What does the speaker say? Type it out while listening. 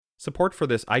Support for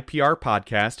this IPR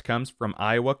podcast comes from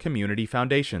Iowa Community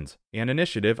Foundations, an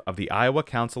initiative of the Iowa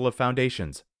Council of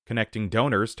Foundations, connecting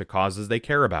donors to causes they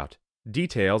care about.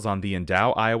 Details on the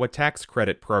Endow Iowa Tax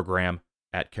Credit Program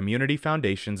at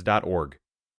communityfoundations.org.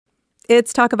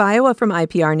 It's Talk of Iowa from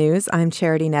IPR News. I'm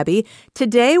Charity Nebbe.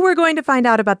 Today we're going to find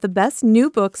out about the best new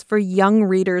books for young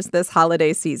readers this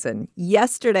holiday season.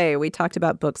 Yesterday we talked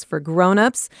about books for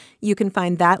grown-ups. You can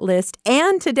find that list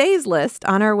and today's list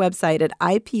on our website at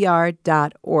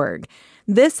ipr.org.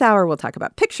 This hour we'll talk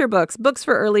about picture books, books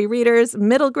for early readers,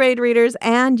 middle grade readers,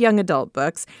 and young adult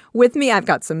books. With me, I've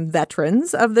got some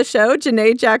veterans of the show.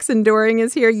 Janae Jackson-Doring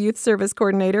is here, Youth Service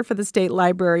Coordinator for the State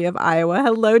Library of Iowa.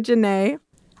 Hello, Janae.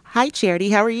 Hi,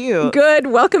 Charity. How are you? Good.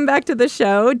 Welcome back to the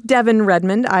show. Devin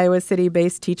Redmond, Iowa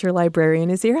City-based teacher librarian,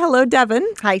 is here. Hello, Devin.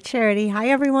 Hi, Charity. Hi,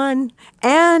 everyone.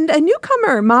 And a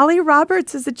newcomer, Molly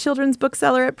Roberts, is a children's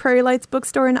bookseller at Prairie Lights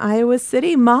Bookstore in Iowa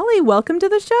City. Molly, welcome to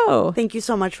the show. Thank you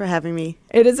so much for having me.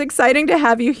 It is exciting to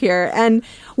have you here. And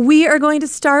we are going to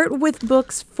start with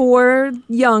books for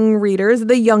young readers,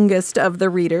 the youngest of the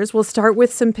readers. We'll start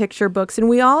with some picture books, and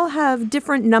we all have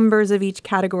different numbers of each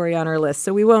category on our list.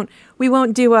 So we won't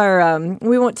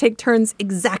take turns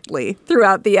exactly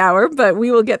throughout the hour, but we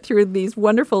will get through these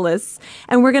wonderful lists.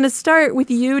 And we're going to start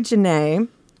with you, Janae.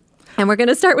 And we're going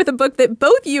to start with a book that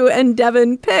both you and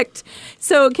Devin picked.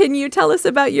 So can you tell us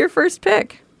about your first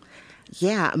pick?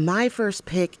 Yeah, my first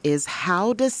pick is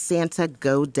How Does Santa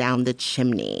Go Down the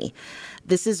Chimney?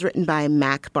 This is written by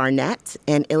Mac Barnett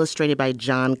and illustrated by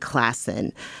John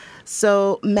Klassen.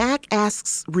 So Mac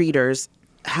asks readers,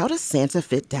 how does Santa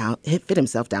fit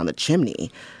himself down the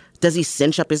chimney? Does he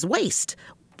cinch up his waist?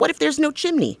 What if there's no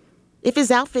chimney? If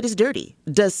his outfit is dirty,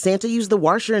 does Santa use the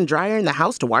washer and dryer in the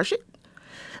house to wash it?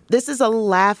 This is a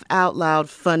laugh-out-loud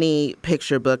funny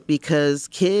picture book because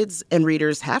kids and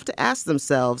readers have to ask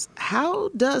themselves, how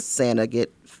does Santa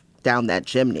get down that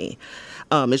chimney?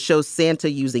 It shows Santa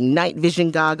using night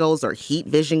vision goggles or heat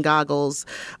vision goggles.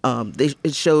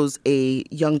 It shows a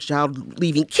young child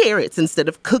leaving carrots instead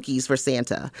of cookies for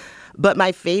Santa. But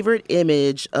my favorite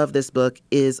image of this book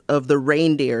is of the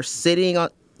reindeer standing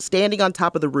on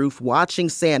top of the roof watching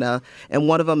Santa, and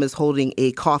one of them is holding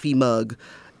a coffee mug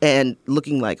and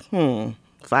looking like,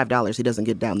 $5, he doesn't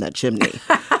get down that chimney.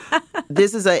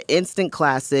 This is an instant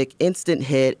classic, instant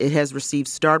hit. It has received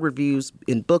starred reviews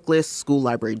in Booklist, School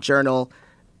Library Journal.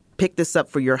 Pick this up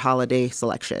for your holiday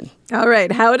selection. All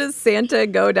right. How Does Santa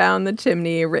Go Down the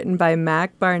Chimney? Written by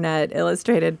Mac Barnett,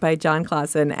 illustrated by John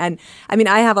Klassen. And I mean,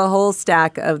 I have a whole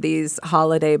stack of these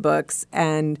holiday books,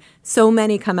 and so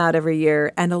many come out every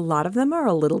year, and a lot of them are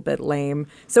a little bit lame.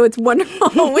 So it's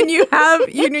wonderful when you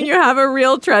have a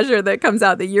real treasure that comes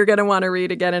out that you're going to want to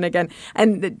read again and again.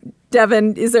 And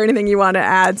Devin, is there anything you want to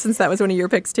add, since that was one of your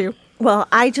picks too? Well,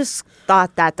 I just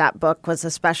thought that book was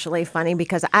especially funny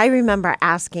because I remember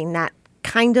asking that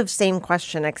kind of same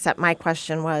question, except my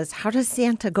question was, how does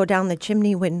Santa go down the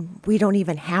chimney when we don't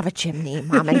even have a chimney,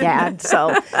 Mom and Dad?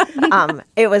 So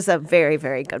it was a very,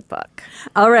 very good book.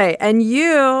 All right. And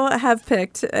you have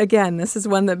picked, again, this is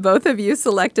one that both of you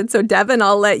selected. So Devin,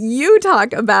 I'll let you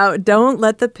talk about Don't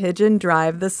Let the Pigeon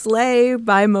Drive the Sleigh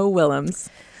by Mo Willems.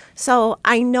 So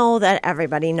I know that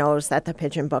everybody knows that the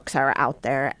pigeon books are out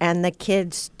there, and the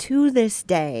kids to this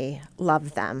day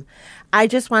love them. I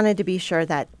just wanted to be sure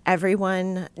that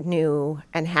everyone knew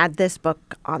and had this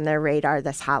book on their radar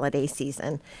this holiday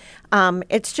season.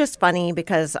 It's just funny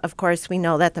because, of course, we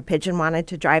know that the pigeon wanted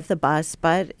to drive the bus,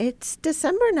 but it's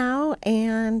December now,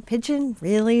 and Pigeon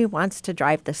really wants to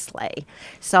drive the sleigh.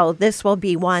 So this will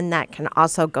be one that can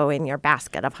also go in your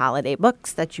basket of holiday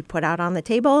books that you put out on the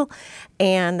table,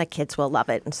 and the kids will love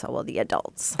it, and so will the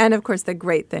adults. And, of course, the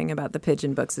great thing about the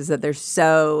pigeon books is that they're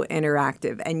so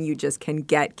interactive, and you just can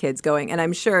get kids going. And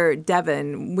I'm sure,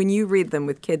 Devin, when you read them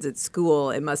with kids at school,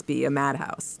 it must be a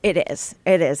madhouse. It is.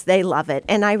 It is. They love it.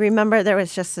 And I remember there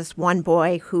was just this one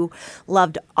boy who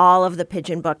loved all of the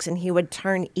pigeon books, and he would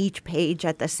turn each page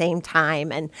at the same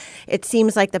time. And it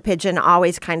seems like the pigeon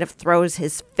always kind of throws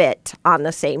his fit on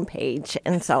the same page.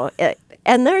 And so,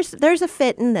 there's a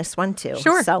fit in this one, too.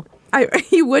 Sure. So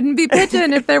He wouldn't be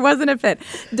Pigeon if there wasn't a fit.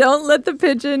 Don't Let the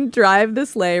Pigeon Drive the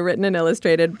Sleigh, written and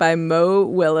illustrated by Mo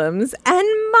Willems.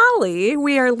 And Molly,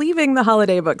 we are leaving the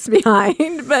holiday books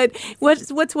behind, but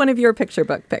what's one of your picture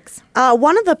book picks?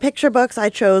 One of the picture books I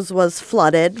chose was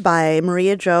Flooded by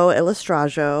Maria Jo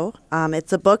Ilustrajo.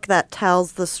 It's a book that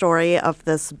tells the story of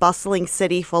this bustling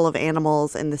city full of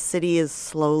animals, and the city is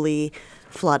slowly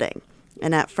flooding.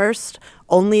 And at first,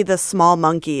 only the small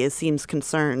monkey seems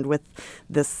concerned with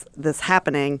this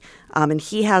happening. And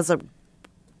he has a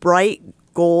bright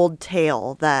gold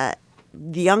tail that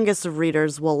the youngest of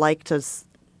readers will like to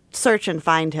search and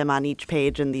find him on each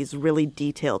page in these really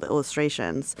detailed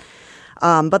illustrations.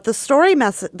 But the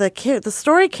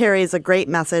story carries a great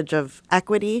message of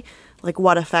equity, like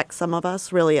what affects some of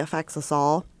us really affects us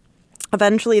all.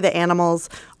 Eventually, the animals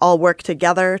all work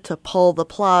together to pull the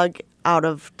plug out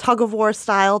of tug-of-war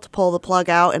style, to pull the plug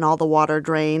out, and all the water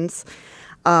drains.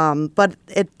 But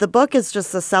the book is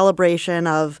just a celebration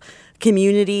of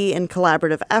community and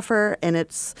collaborative effort, and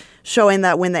it's showing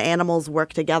that when the animals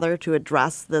work together to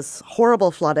address this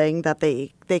horrible flooding, that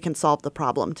they can solve the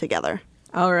problem together.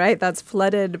 All right, that's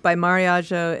Flooded by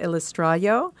Mariajo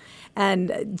Ilustrayo.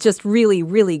 And just really,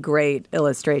 really great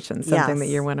illustrations, something that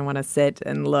you're going to want to sit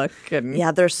and look. And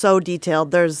yeah, they're so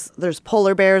detailed. There's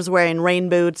polar bears wearing rain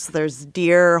boots. There's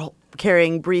deer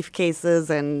carrying briefcases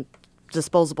and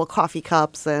disposable coffee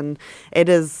cups. And it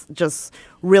is just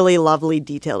really lovely,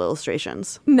 detailed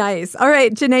illustrations. Nice. All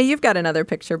right, Janae, you've got another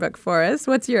picture book for us.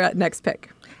 What's your next pick?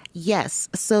 Yes.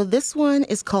 So this one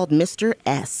is called Mr.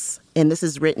 S. And this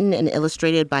is written and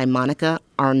illustrated by Monica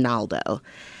Arnaldo.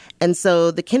 And so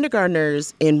the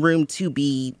kindergartners in room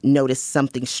 2B notice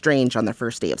something strange on their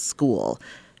first day of school.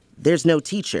 There's no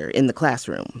teacher in the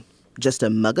classroom, just a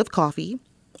mug of coffee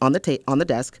on the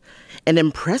desk, an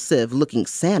impressive-looking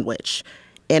sandwich,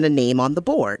 and a name on the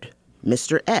board,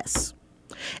 Mr. S.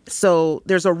 So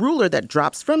there's a ruler that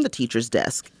drops from the teacher's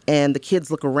desk, and the kids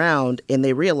look around and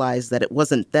they realize that it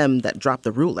wasn't them that dropped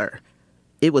the ruler.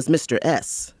 It was Mr.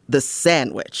 S, the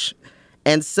sandwich.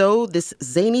 And so this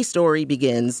zany story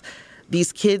begins.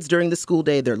 These kids during the school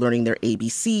day, they're learning their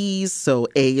ABCs. So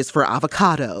A is for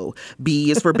avocado, B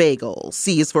is for bagel,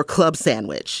 C is for club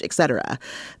sandwich, etc.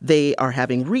 They are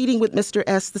having reading with Mr.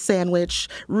 S, the sandwich,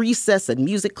 recess and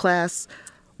music class.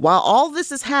 While all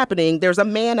this is happening, there's a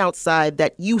man outside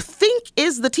that you think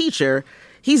is the teacher.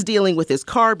 He's dealing with his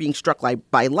car being struck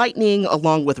by lightning,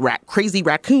 along with crazy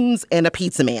raccoons and a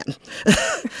pizza man.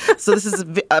 So this is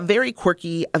a very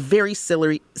quirky, a very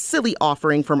silly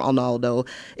offering from Arnaldo.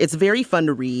 It's very fun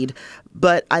to read,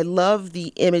 but I love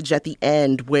the image at the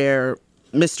end where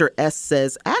Mr. S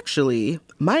says, actually,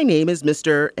 my name is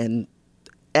Mr. and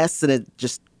S, and it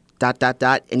just ...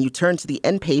 And you turn to the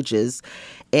end pages,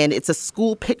 and it's a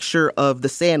school picture of the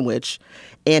sandwich,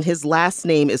 and his last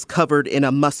name is covered in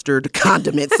a mustard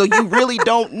condiment. So you really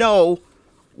don't know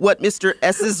what Mr.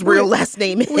 S's real last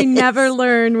name is. We never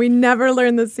learn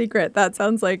the secret. That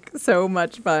sounds like so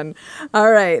much fun.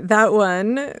 All right, that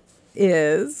one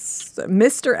is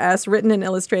Mr. S, written and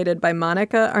illustrated by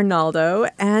Monica Arnaldo.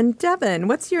 And Devin,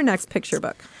 what's your next picture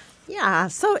book? Yeah,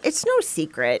 so it's no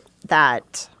secret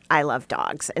that I love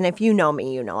dogs. And if you know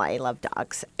me, you know I love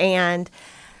dogs. And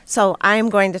so I'm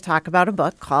going to talk about a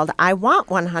book called I Want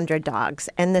 100 Dogs.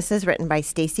 And this is written by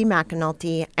Stacey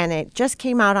McAnulty. And it just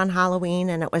came out on Halloween.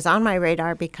 And it was on my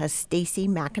radar because Stacey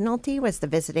McAnulty was the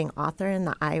visiting author in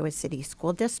the Iowa City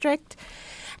School District.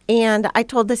 And I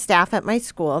told the staff at my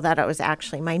school that it was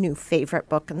actually my new favorite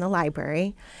book in the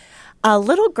library. A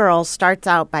little girl starts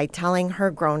out by telling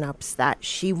her grown-ups that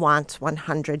she wants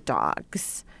 100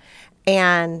 dogs.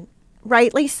 And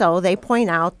rightly so, they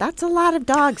point out that's a lot of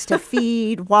dogs to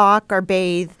feed, walk, or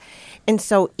bathe. And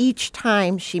so each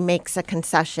time she makes a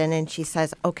concession and she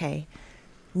says, okay,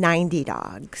 90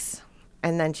 dogs.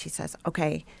 And then she says,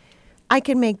 okay, I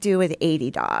can make do with 80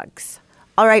 dogs.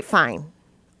 All right, fine.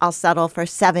 I'll settle for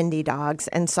 70 dogs,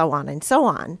 and so on and so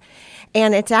on.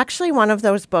 And it's actually one of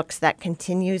those books that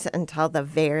continues until the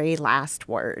very last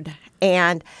word.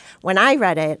 And when I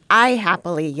read it, I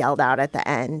happily yelled out at the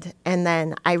end. And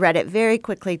then I read it very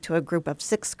quickly to a group of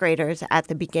 6th graders at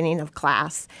the beginning of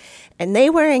class. And they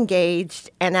were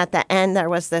engaged. And at the end, there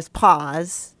was this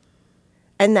pause.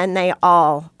 And then they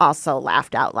all also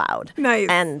laughed out loud. Nice.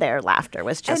 And their laughter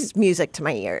was just music to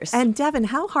my ears. And Devin,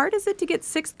 how hard is it to get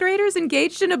 6th graders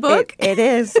engaged in a book? It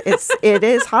is. It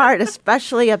is hard,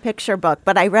 especially a picture book.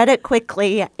 But I read it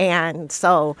quickly, and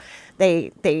so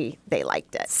they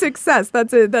liked it. Success.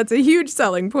 That's a huge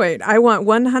selling point. I Want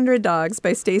 100 Dogs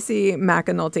by Stacey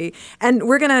McAnulty. And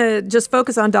we're going to just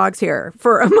focus on dogs here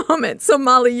for a moment. So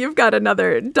Molly, you've got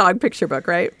another dog picture book,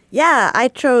 right? Yeah, I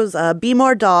chose Be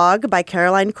More Dog by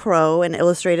Caroline Crowe and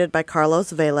illustrated by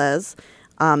Carlos Velez.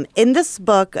 In this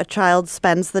book, a child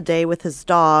spends the day with his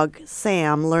dog,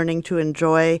 Sam, learning to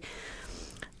enjoy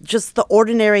just the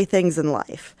ordinary things in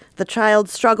life. The child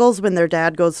struggles when their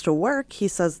dad goes to work. He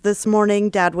says, this morning,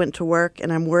 Dad went to work,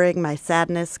 and I'm worrying my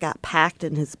sadness got packed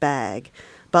in his bag.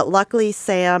 But luckily,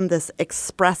 Sam, this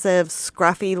expressive,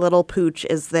 scruffy little pooch,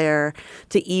 is there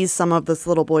to ease some of this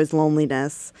little boy's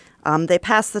loneliness. They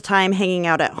pass the time hanging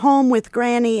out at home with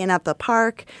Granny and at the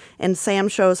park, and Sam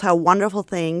shows how wonderful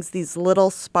things, these little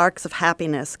sparks of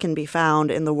happiness, can be found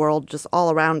in the world just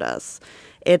all around us.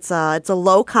 It's a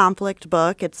low-conflict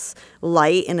book. It's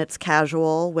light and it's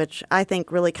casual, which I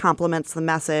think really complements the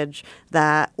message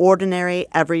that ordinary,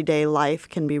 everyday life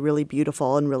can be really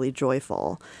beautiful and really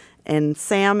joyful. And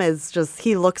Sam is just,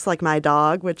 he looks like my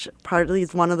dog, which partly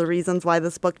is one of the reasons why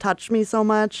this book touched me so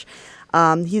much.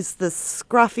 He's this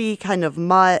scruffy kind of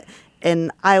mutt,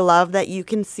 and I love that you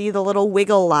can see the little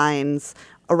wiggle lines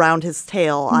around his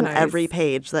tail on every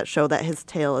page that show that his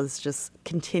tail is just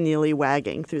continually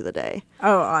wagging through the day.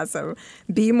 Oh, awesome.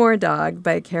 Be More Dog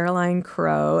by Caroline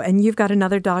Crowe. And you've got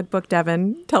another dog book,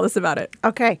 Devin. Tell us about it.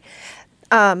 Okay.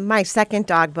 My second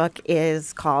dog book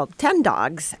is called 10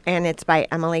 Dogs, and it's by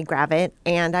Emily Gravett.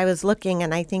 And I was looking,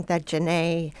 and I think that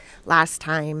Janae last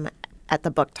time at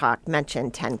the book talk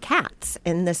mentioned 10 Cats.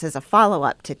 And this is a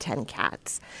follow-up to 10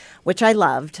 Cats, which I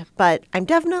loved. But I'm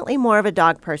definitely more of a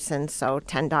dog person, so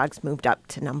 10 Dogs moved up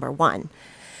to number 1.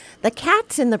 The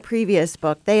cats in the previous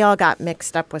book, they all got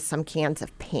mixed up with some cans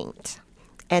of paint.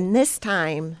 And this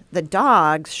time, the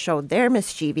dogs showed their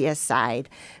mischievous side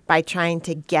by trying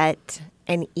to get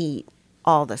and eat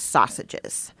all the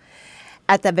sausages.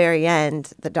 At the very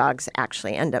end, the dogs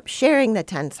actually end up sharing the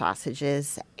 10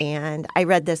 sausages. And I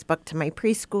read this book to my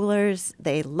preschoolers.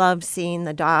 They loved seeing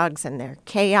the dogs and their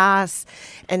chaos.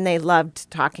 And they loved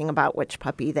talking about which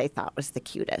puppy they thought was the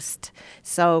cutest.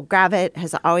 So Gravett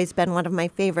has always been one of my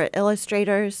favorite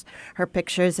illustrators. Her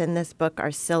pictures in this book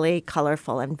are silly,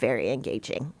 colorful, and very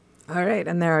engaging. All right,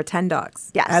 and there are 10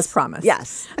 dogs, yes, as promised.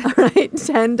 Yes. All right,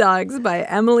 10 Dogs by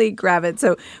Emily Gravett.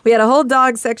 So we had a whole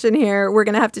dog section here. We're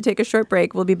going to have to take a short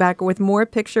break. We'll be back with more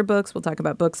picture books. We'll talk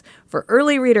about books for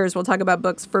early readers. We'll talk about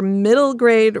books for middle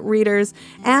grade readers.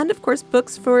 And, of course,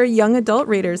 books for young adult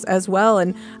readers as well.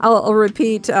 And I'll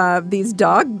repeat these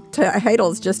dog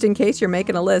titles just in case you're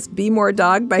making a list. Be More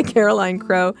Dog by Caroline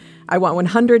Crowe. I Want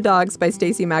 100 Dogs by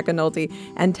Stacey McAnulty.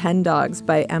 And 10 Dogs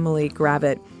by Emily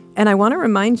Gravett. And I want to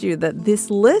remind you that this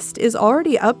list is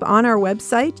already up on our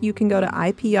website. You can go to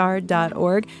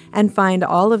ipr.org and find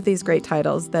all of these great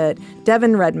titles that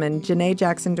Devin Redmond, Janae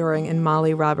Jackson-Doring, and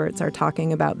Molly Roberts are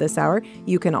talking about this hour.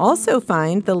 You can also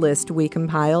find the list we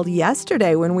compiled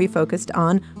yesterday when we focused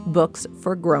on books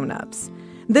for grown-ups.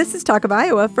 This is Talk of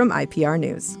Iowa from IPR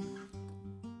News.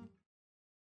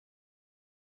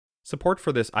 Support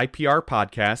for this IPR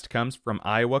podcast comes from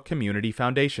Iowa Community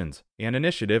Foundations, an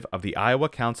initiative of the Iowa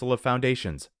Council of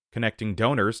Foundations, connecting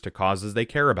donors to causes they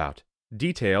care about.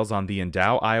 Details on the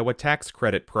Endow Iowa Tax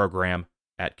Credit Program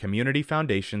at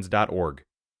communityfoundations.org.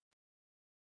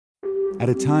 At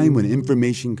a time when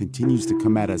information continues to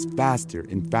come at us faster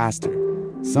and faster,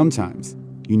 sometimes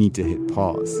you need to hit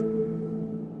pause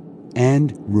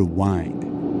and rewind.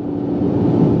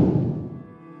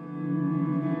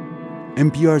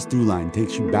 NPR's Throughline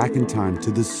takes you back in time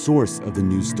to the source of the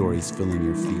news stories filling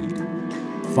your feed.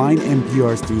 Find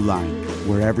NPR's Throughline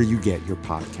wherever you get your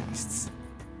podcasts.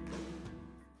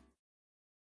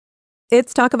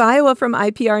 It's Talk of Iowa from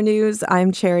IPR News.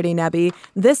 I'm Charity Nebbe.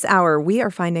 This hour, we are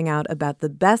finding out about the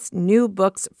best new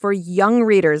books for young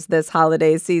readers this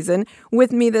holiday season.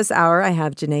 With me this hour, I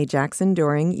have Janae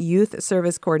Jackson-Doring, Youth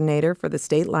Service Coordinator for the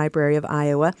State Library of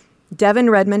Iowa, Devin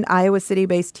Redmond, Iowa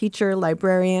City-based teacher,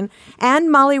 librarian, and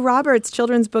Molly Roberts,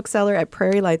 children's bookseller at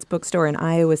Prairie Lights Bookstore in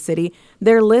Iowa City.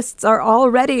 Their lists are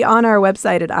already on our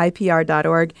website at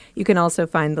ipr.org. You can also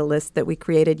find the list that we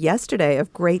created yesterday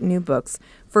of great new books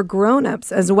for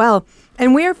grown-ups as well.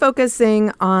 And we are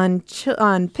focusing on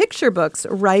picture books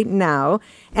right now,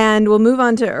 and we'll move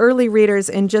on to early readers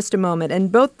in just a moment.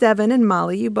 And both Devin and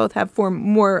Molly, you both have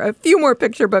a few more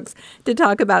picture books to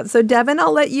talk about. So Devin,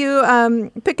 I'll let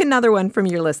you pick another one from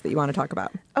your list that you want to talk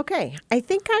about. Okay, I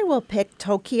think I will pick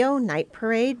Tokyo Night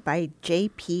Parade by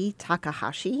J.P.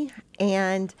 Takahashi.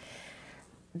 And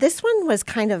this one was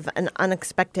kind of an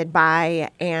unexpected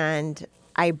buy, and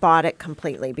I bought it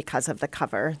completely because of the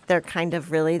cover. They're kind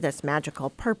of really this magical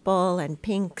purple and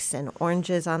pinks and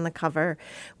oranges on the cover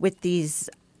with these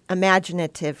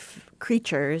imaginative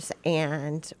creatures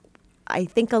and I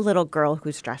think a little girl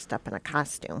who's dressed up in a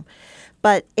costume.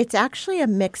 But it's actually a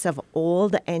mix of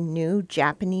old and new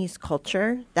Japanese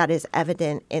culture that is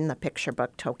evident in the picture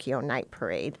book Tokyo Night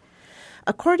Parade.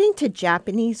 According to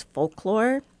Japanese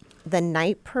folklore, the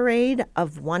night parade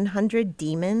of 100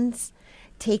 demons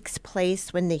takes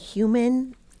place when the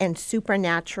human and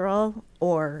supernatural,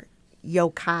 or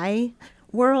yokai,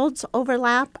 worlds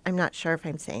overlap. I'm not sure if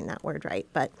I'm saying that word right,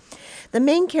 but the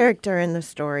main character in the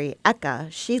story,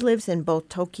 Eka, she lives in both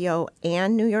Tokyo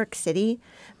and New York City,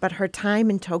 but her time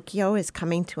in Tokyo is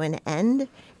coming to an end,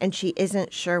 and she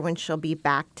isn't sure when she'll be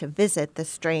back to visit the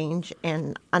strange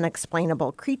and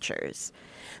unexplainable creatures.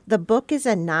 The book is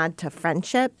a nod to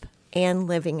friendship and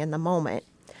living in the moment.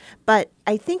 But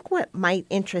I think what might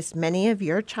interest many of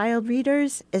your child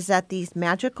readers is that these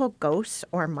magical ghosts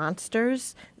or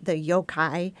monsters, the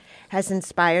yokai, has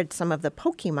inspired some of the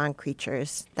Pokemon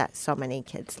creatures that so many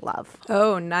kids love.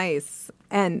 Oh, nice.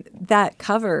 And that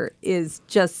cover is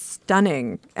just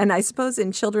stunning. And I suppose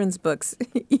in children's books,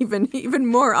 even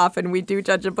more often, we do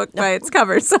judge a book by its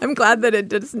cover. So I'm glad that it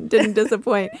didn't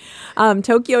disappoint.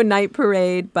 Tokyo Night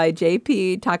Parade by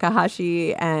J.P.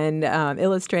 Takahashi and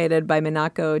illustrated by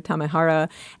Minako Tamahara.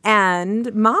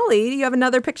 And Molly, do you have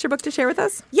another picture book to share with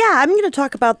us? Yeah, I'm going to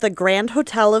talk about The Grand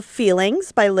Hotel of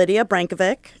Feelings by Lydia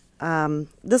Brankovic.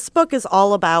 This book is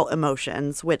all about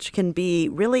emotions, which can be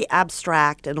really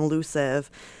abstract and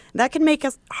elusive. That can make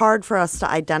it hard for us to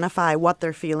identify what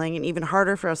they're feeling and even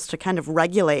harder for us to kind of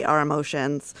regulate our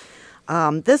emotions.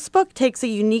 This book takes a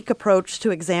unique approach to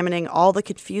examining all the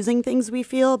confusing things we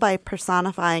feel by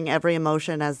personifying every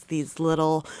emotion as these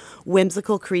little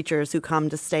whimsical creatures who come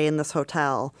to stay in this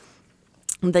hotel.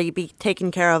 They be taken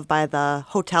care of by the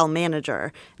hotel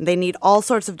manager. They need all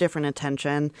sorts of different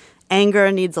attention.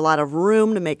 Anger needs a lot of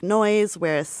room to make noise,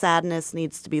 whereas sadness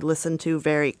needs to be listened to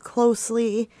very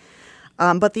closely.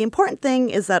 But the important thing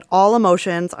is that all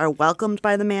emotions are welcomed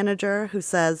by the manager, who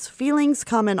says, feelings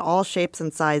come in all shapes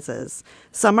and sizes.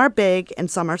 Some are big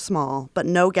and some are small, but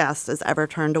no guest is ever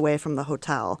turned away from the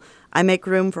hotel. I make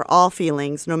room for all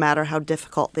feelings, no matter how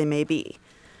difficult they may be.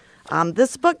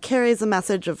 This book carries a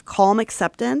message of calm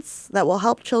acceptance that will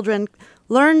help children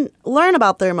learn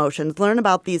about their emotions, learn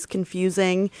about these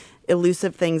confusing,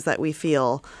 elusive things that we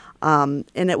feel. And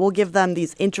it will give them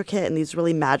these intricate and these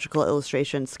really magical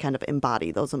illustrations to kind of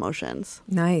embody those emotions.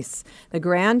 Nice. The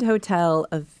Grand Hotel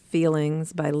of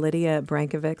Feelings by Lydia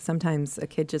Brankovic. Sometimes a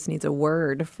kid just needs a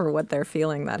word for what they're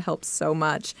feeling. That helps so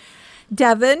much.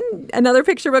 Devin, another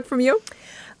picture book from you?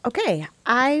 Okay,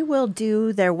 I will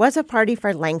do There Was a Party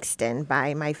for Langston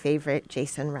by my favorite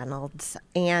Jason Reynolds.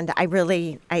 And I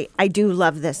do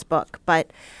love this book,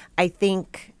 but I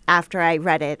think after I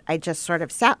read it, I just sort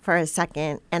of sat for a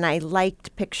second and I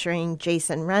liked picturing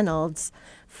Jason Reynolds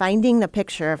finding the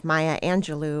picture of Maya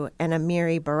Angelou and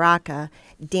Amiri Baraka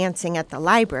dancing at the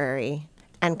library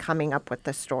and coming up with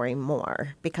the story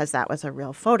more, because that was a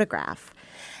real photograph.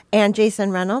 And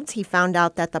Jason Reynolds, he found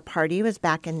out that the party was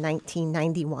back in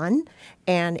 1991,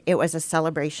 and it was a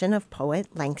celebration of poet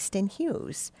Langston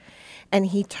Hughes. And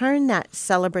he turned that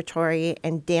celebratory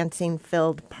and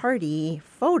dancing-filled party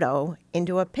photo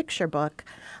into a picture book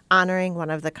honoring one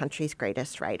of the country's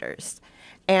greatest writers.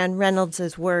 And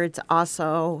Reynolds' words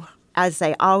also, as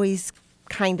they always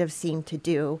kind of seem to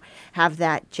do, have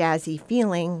that jazzy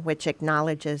feeling, which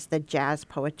acknowledges the jazz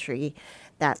poetry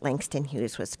that Langston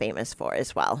Hughes was famous for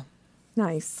as well.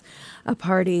 Nice. A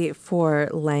Party for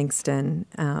Langston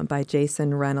by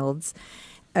Jason Reynolds.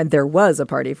 And There Was a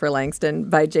Party for Langston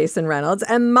by Jason Reynolds.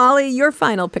 And Molly, your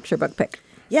final picture book pick.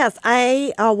 Yes,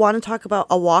 I want to talk about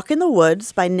A Walk in the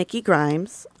Woods by Nikki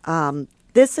Grimes.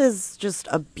 This is just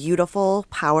a beautiful,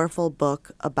 powerful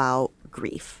book about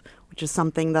grief, which is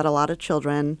something that a lot of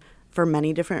children, for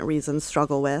many different reasons,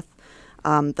 struggle with.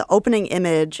 The opening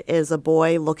image is a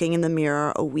boy looking in the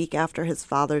mirror a week after his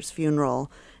father's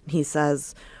funeral. And he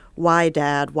says, "Why,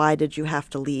 Dad? Why did you have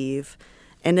to leave?"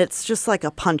 And it's just like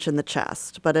a punch in the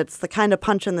chest, but it's the kind of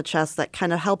punch in the chest that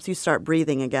kind of helps you start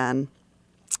breathing again.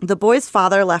 The boy's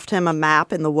father left him a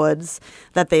map in the woods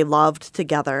that they loved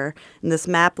together. And this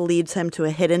map leads him to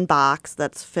a hidden box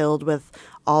that's filled with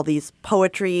all these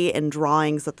poetry and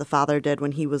drawings that the father did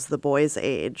when he was the boy's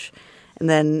age. And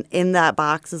then in that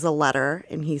box is a letter,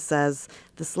 and he says,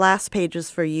 "This last page is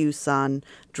for you, son.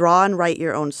 Draw and write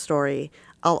your own story.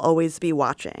 I'll always be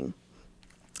watching."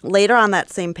 Later on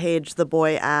that same page, the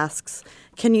boy asks,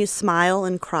 "Can you smile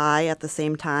and cry at the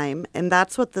same time?" And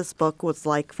that's what this book was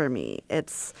like for me.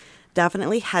 It's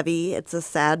definitely heavy. It's a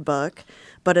sad book,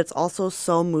 but it's also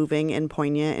so moving and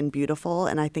poignant and beautiful.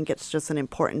 And I think it's just an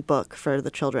important book for the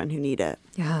children who need it.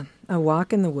 Yeah, A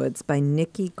Walk in the Woods by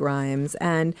Nikki Grimes.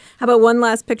 And how about one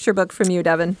last picture book from you,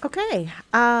 Devin? Okay,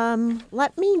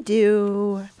 let me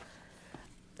do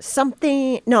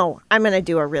something. No, I'm going to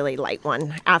do a really light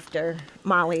one after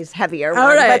Molly's heavier one. All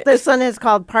right. But this one is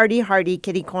called Party Hardy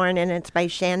Kitty Corn, and it's by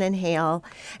Shannon Hale.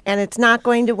 And it's not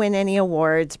going to win any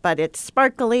awards, but it's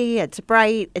sparkly, it's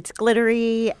bright, it's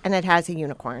glittery, and it has a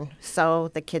unicorn. So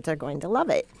the kids are going to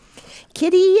love it.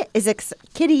 Kitty is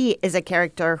a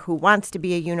character who wants to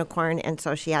be a unicorn, and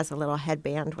so she has a little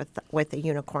headband with a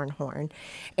unicorn horn.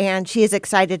 And she is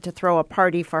excited to throw a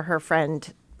party for her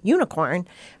friend Unicorn,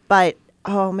 but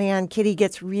oh man, Kitty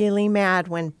gets really mad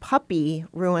when Puppy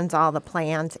ruins all the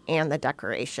plans and the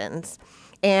decorations.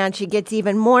 And she gets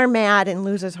even more mad and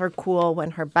loses her cool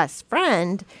when her best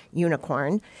friend,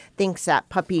 Unicorn, thinks that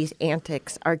Puppy's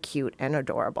antics are cute and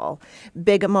adorable.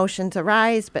 Big emotions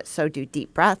arise, but so do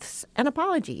deep breaths and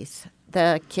apologies.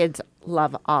 The kids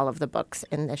love all of the books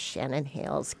in this Shannon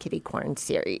Hale's Kitty Corn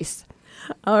series.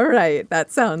 All right.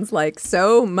 That sounds like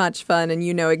so much fun, and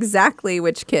you know exactly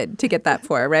which kid to get that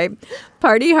for, right?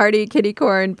 Party Hardy Kitty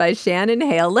Corn by Shannon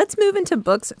Hale. Let's move into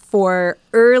books for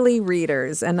early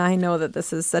readers. And I know that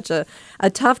this is such a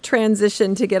tough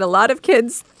transition to get a lot of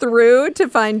kids through to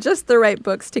find just the right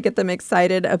books to get them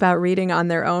excited about reading on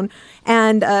their own.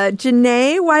 And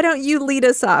Janae, why don't you lead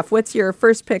us off? What's your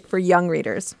first pick for young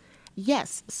readers?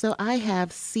 Yes, so I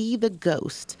have See the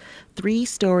Ghost, 3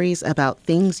 stories about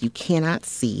things you cannot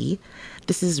see.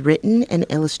 This is written and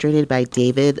illustrated by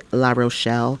David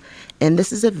LaRochelle, and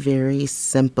this is a very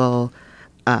simple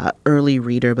early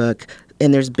reader book,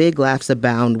 and there's big laughs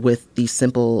abound with these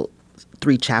simple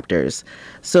 3 chapters.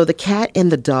 So the cat and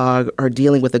the dog are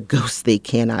dealing with a ghost they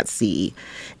cannot see,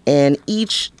 and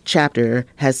each chapter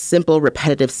has simple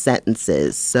repetitive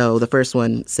sentences. So the first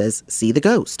one says, "See the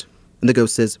ghost." And the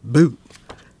ghost says, "Boo."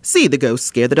 See the ghost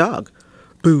scare the dog.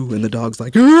 Boo. And the dog's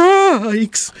like,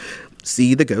 "Yikes."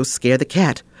 See the ghost scare the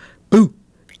cat. Boo.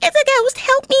 It's a ghost.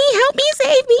 Help me,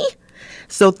 save me.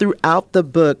 So throughout the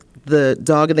book, the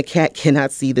dog and the cat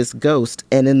cannot see this ghost.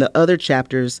 And in the other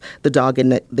chapters, the dog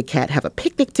and the cat have a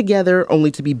picnic together, only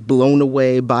to be blown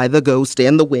away by the ghost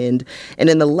and the wind. And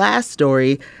in the last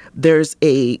story, there's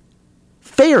a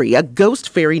ghost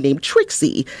fairy named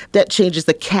Trixie that changes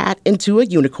the cat into a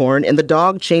unicorn, and the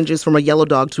dog changes from a yellow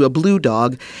dog to a blue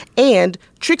dog, and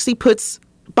Trixie puts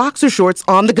boxer shorts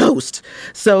on the ghost.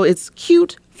 So it's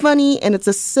cute, funny, and it's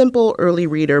a simple early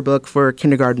reader book for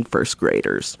kindergarten first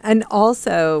graders. And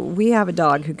also, we have a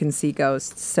dog who can see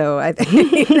ghosts, so I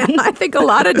think a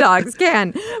lot of dogs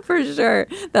can, for sure.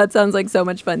 That sounds like so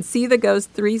much fun. See the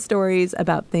Ghost, 3 stories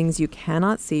about things you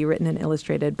cannot see, written and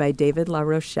illustrated by David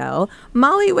LaRochelle.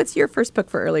 Molly, what's your first book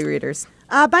for early readers?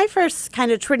 My first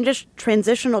kind of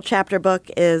transitional chapter book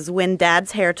is When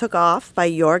Dad's Hair Took Off by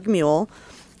Jorg Muehl.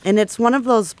 And it's one of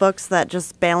those books that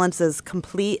just balances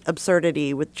complete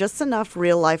absurdity with just enough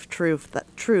real-life truth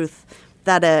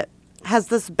that it has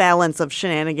this balance of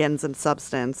shenanigans and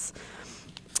substance.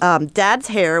 Dad's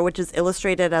hair, which is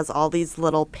illustrated as all these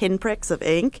little pinpricks of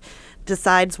ink,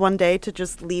 decides one day to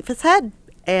just leave his head.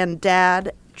 And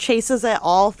Dad chases it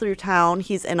all through town.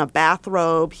 He's in a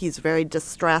bathrobe. He's very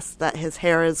distressed that his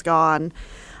hair is gone.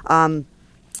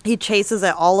 He chases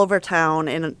it all over town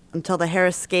until the hair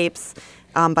escapes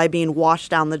by being washed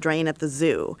down the drain at the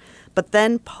zoo. But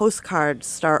then postcards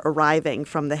start arriving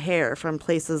from the hair from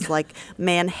places like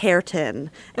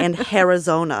Manhattan and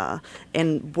Arizona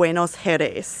and Buenos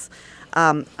Aires.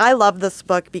 I love this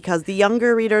book because the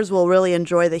younger readers will really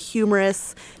enjoy the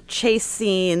humorous chase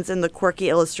scenes and the quirky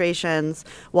illustrations,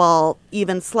 while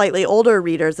even slightly older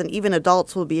readers and even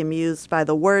adults will be amused by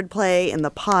the wordplay and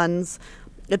the puns.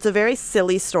 It's a very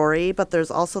silly story, but there's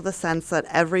also the sense that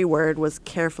every word was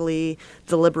carefully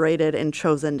deliberated and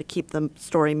chosen to keep the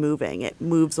story moving. It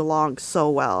moves along so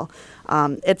well.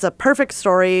 It's a perfect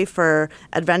story for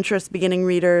adventurous beginning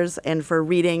readers and for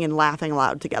reading and laughing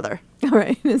aloud together. All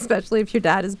right, especially if your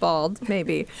dad is bald,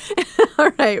 maybe. All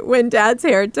right, When Dad's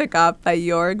Hair Took Off by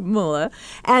Jorg Muehl.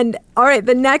 And all right,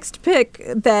 the next pick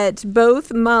that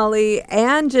both Molly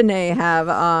and Janae have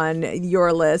on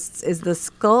your lists is The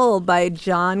Skull by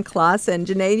John Clausen.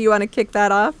 Janae, do you want to kick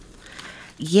that off?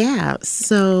 Yeah,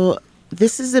 so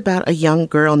this is about a young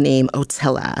girl named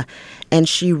Otella, and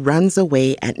she runs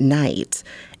away at night.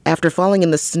 After falling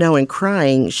in the snow and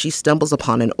crying, she stumbles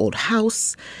upon an old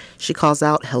house. She calls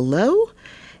out, "Hello?"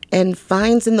 and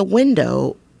finds in the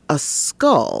window a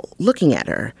skull looking at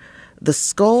her. The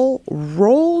skull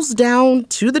rolls down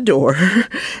to the door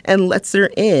and lets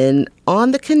her in on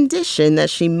the condition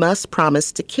that she must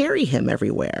promise to carry him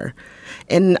everywhere.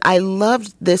 And I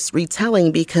loved this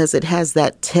retelling because it has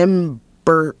that Tim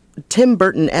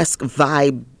Burton-esque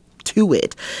vibe to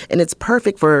it, and it's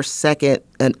perfect for second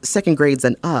grades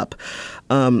and up.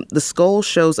 The skull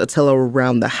shows Attila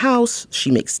around the house.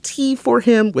 She makes tea for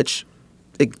him, which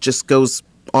it just goes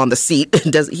on the seat.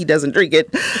 He doesn't drink it.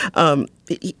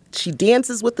 She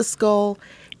dances with the skull,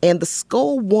 and the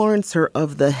skull warns her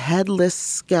of the headless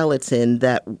skeleton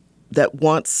that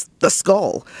wants the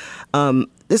skull.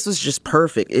 this was just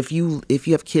perfect. If you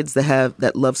have kids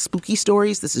that love spooky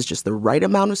stories, this is just the right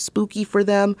amount of spooky for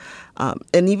them.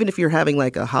 And even if you're having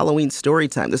like a Halloween story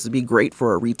time, this would be great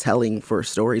for a retelling for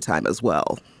story time as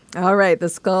well. All right, The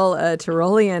Skull, a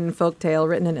Tyrolean folktale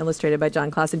written and illustrated by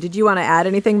John Clausen. Did you want to add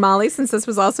anything, Molly, since this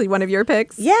was also one of your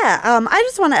picks? Yeah, I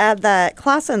just want to add that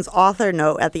Clausen's author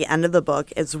note at the end of the book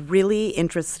is really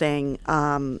interesting,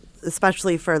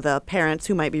 especially for the parents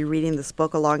who might be reading this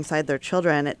book alongside their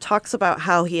children. It talks about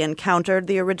how he encountered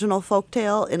the original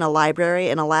folktale in a library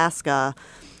in Alaska,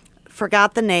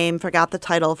 forgot the name, forgot the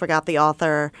title, forgot the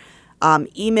author,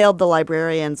 emailed the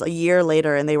librarians a year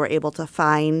later, and they were able to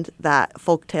find that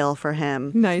folktale for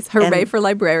him. Nice. Hooray for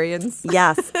librarians.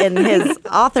 Yes. And his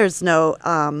author's note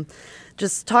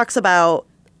just talks about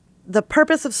the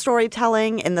purpose of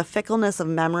storytelling and the fickleness of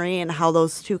memory and how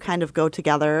those two kind of go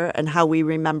together, and how we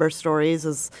remember stories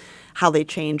is how they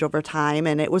change over time.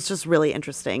 And it was just really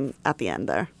interesting at the end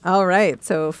there. All right.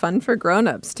 So fun for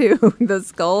grown-ups, too. The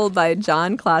Skull by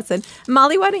John Clausen.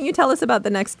 Molly, why don't you tell us about the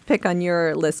next pick on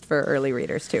your list for early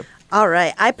readers, too? All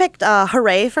right. I picked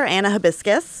Hooray for Anna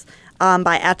Hibiscus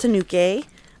by Atanuke.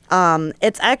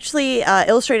 It's actually an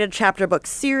illustrated chapter book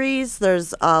series.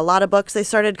 There's a lot of books. They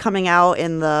started coming out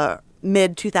in the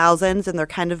mid-2000s, and they're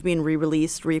kind of being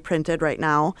re-released, reprinted right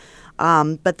now.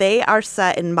 But they are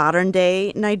set in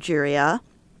modern-day Nigeria.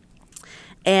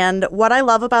 And what I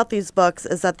love about these books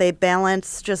is that they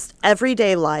balance just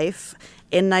everyday life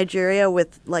in Nigeria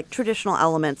with, like, traditional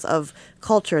elements of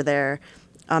culture there.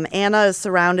 Anna is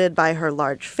surrounded by her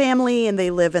large family, and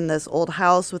they live in this old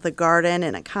house with a garden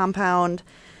and a compound.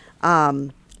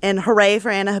 And Hooray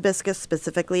for Anna Hibiscus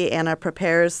specifically, Anna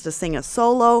prepares to sing a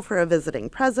solo for a visiting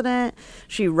president.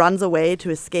 She runs away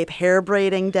to escape hair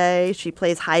braiding day. She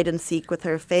plays hide and seek with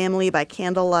her family by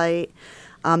candlelight.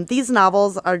 These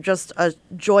novels are just a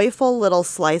joyful little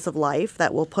slice of life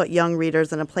that will put young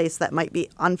readers in a place that might be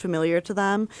unfamiliar to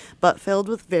them, but filled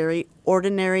with very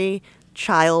ordinary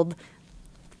child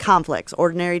conflicts,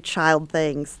 ordinary child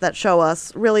things that show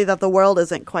us really that the world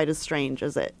isn't quite as strange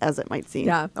as it might seem.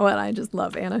 Yeah, well, I just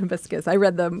love Anna Hibiscus. I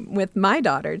read them with my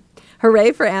daughter.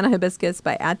 Hooray for Anna Hibiscus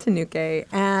by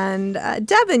Atanuke. And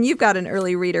Devin, you've got an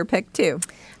early reader pick too.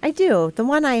 I do. The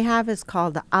one I have is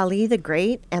called Ali the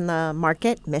Great and the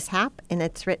Market Mishap, and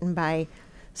it's written by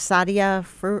Sadia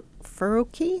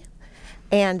Faruqi.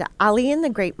 And Ali and the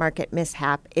Great Market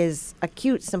Mishap is a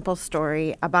cute, simple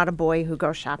story about a boy who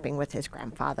goes shopping with his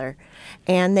grandfather.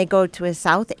 And they go to a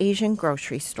South Asian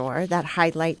grocery store that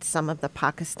highlights some of the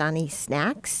Pakistani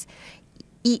snacks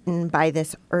eaten by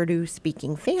this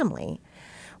Urdu-speaking family.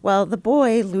 Well, the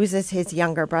boy loses his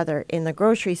younger brother in the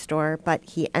grocery store, but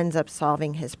he ends up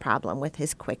solving his problem with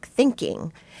his quick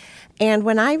thinking. And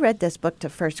when I read this book to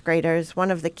first graders,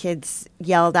 one of the kids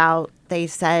yelled out, they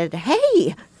said,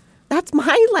 "Hey, that's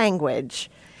my language."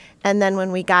 And then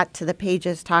when we got to the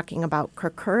pages talking about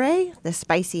kurkure, the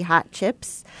spicy hot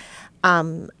chips,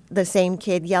 the same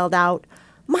kid yelled out,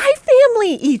 "My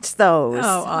family eats those."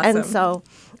 Oh, awesome. And so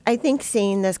I think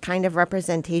seeing this kind of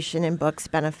representation in books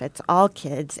benefits all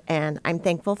kids, and I'm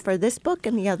thankful for this book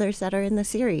and the others that are in the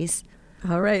series.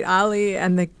 All right,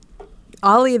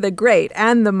 Ali the Great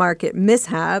and the Market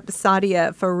Mishap,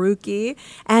 Sadia Faruqi.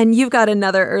 And you've got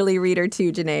another early reader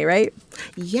too, Janae, right?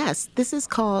 Yes, this is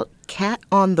called Cat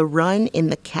on the Run in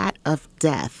the Cat of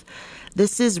Death.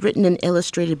 This is written and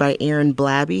illustrated by Aaron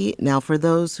Blabby. Now, for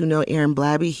those who know Aaron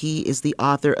Blabby, he is the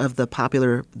author of the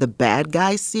popular The Bad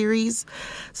Guys series.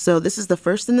 So this is the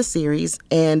first in the series,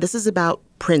 and this is about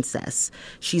Princess.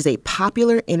 She's a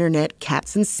popular internet cat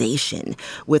sensation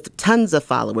with tons of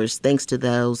followers thanks to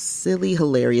those silly,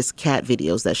 hilarious cat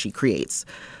videos that she creates.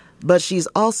 But she's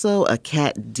also a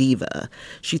cat diva.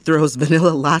 She throws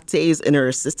vanilla lattes in her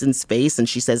assistant's face and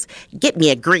she says, "Get me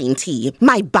a green tea.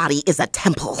 My body is a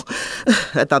temple."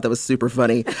 I thought that was super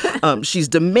funny. She's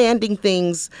demanding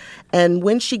things. And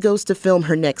when she goes to film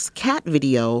her next cat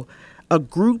video, a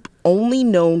group only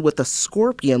known with a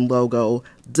scorpion logo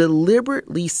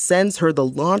deliberately sends her the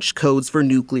launch codes for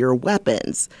nuclear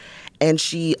weapons. And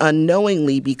she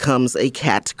unknowingly becomes a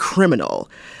cat criminal.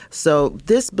 So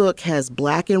this book has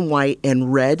black and white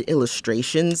and red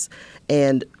illustrations,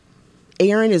 and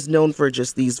Aaron is known for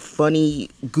just these funny,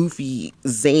 goofy,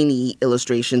 zany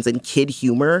illustrations and kid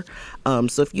humor.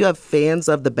 So if you have fans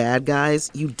of The Bad Guys,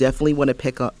 you definitely want to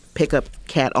pick up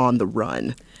Cat on the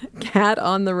Run. Cat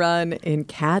on the Run in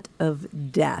Cat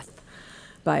of Death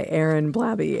by Aaron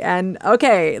Blabby. And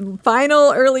okay,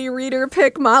 final early reader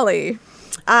pick, Molly.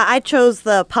 I chose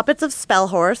The Puppets of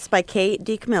Spellhorse by Kate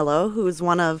DiCamillo, who's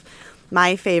one of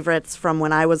my favorites from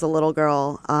when I was a little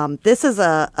girl. This is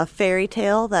a fairy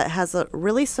tale that has a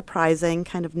really surprising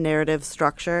kind of narrative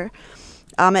structure.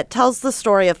 It tells the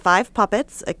story of 5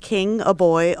 puppets, a king, a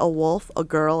boy, a wolf, a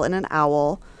girl, and an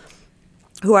owl,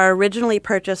 who are originally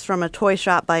purchased from a toy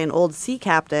shop by an old sea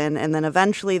captain, and then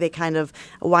eventually they kind of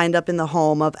wind up in the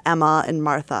home of Emma and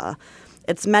Martha.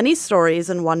 It's many stories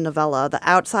in one novella, the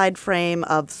outside frame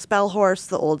of Spellhorse,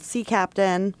 the old sea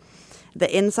captain,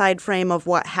 the inside frame of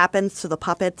what happens to the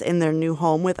puppets in their new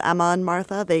home with Emma and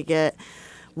Martha.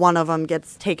 One of them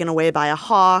gets taken away by a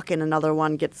hawk, and another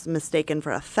one gets mistaken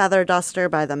for a feather duster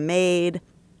by the maid.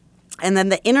 And then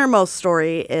the innermost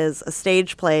story is a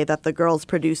stage play that the girls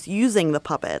produce using the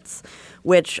puppets,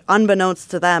 which,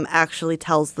 unbeknownst to them, actually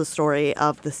tells the story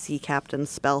of the sea captain's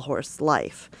Spellhorse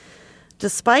life.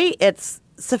 Despite its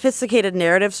sophisticated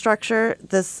narrative structure,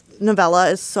 this novella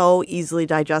is so easily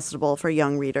digestible for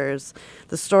young readers.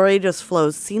 The story just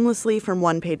flows seamlessly from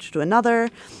one page to another,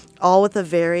 all with a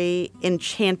very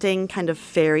enchanting kind of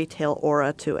fairy tale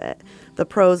aura to it. The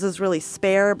prose is really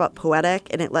spare but poetic,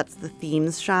 and it lets the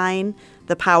themes shine,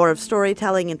 the power of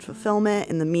storytelling and fulfillment,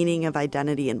 and the meaning of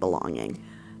identity and belonging.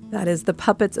 That is The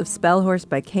Puppets of Spellhorse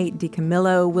by Kate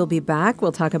DiCamillo. We'll be back.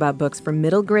 We'll talk about books for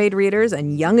middle grade readers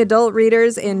and young adult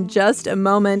readers in just a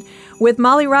moment with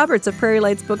Molly Roberts of Prairie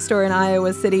Lights Bookstore in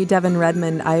Iowa City, Devin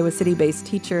Redmond, Iowa City-based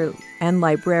teacher and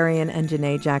librarian, and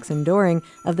Janae Jackson-Doring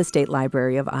of the State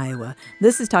Library of Iowa.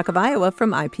 This is Talk of Iowa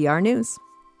from IPR News.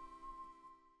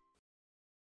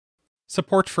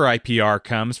 Support for IPR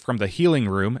comes from the Healing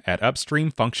Room at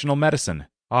Upstream Functional Medicine,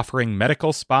 offering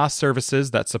medical spa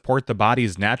services that support the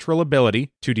body's natural ability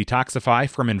to detoxify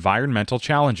from environmental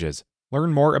challenges.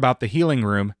 Learn more about the Healing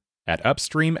Room at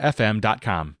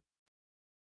upstreamfm.com.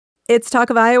 It's Talk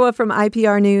of Iowa from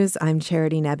IPR News. I'm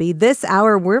Charity Nebbe. This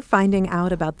hour, we're finding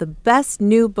out about the best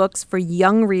new books for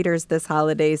young readers this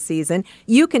holiday season.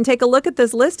 You can take a look at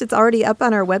this list. It's already up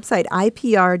on our website,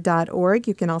 ipr.org.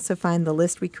 You can also find the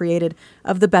list we created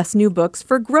of the best new books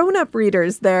for grown-up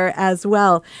readers there as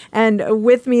well. And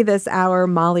with me this hour,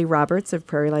 Molly Roberts of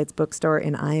Prairie Lights Bookstore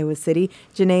in Iowa City,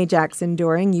 Janae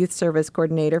Jackson-Doring, Youth Service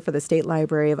Coordinator for the State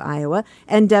Library of Iowa,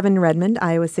 and Devin Redmond,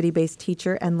 Iowa City-based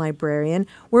teacher and librarian.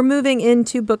 We're moving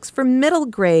into books for middle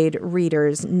grade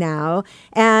readers now.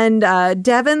 And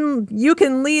Devin, you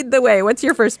can lead the way. What's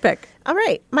your first pick? All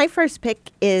right. My first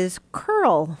pick is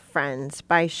Curl Friends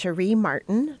by Cherie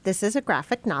Martin. This is a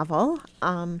graphic novel.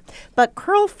 But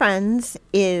Curl Friends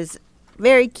is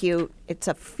very cute. It's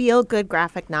a feel-good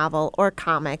graphic novel or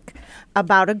comic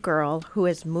about a girl who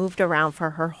has moved around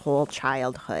for her whole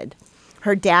childhood.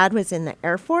 Her dad was in the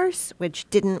Air Force, which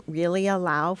didn't really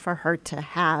allow for her to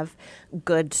have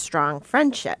good, strong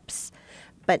friendships.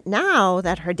 But now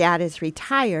that her dad is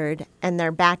retired and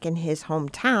they're back in his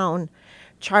hometown,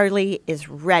 Charlie is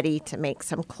ready to make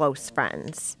some close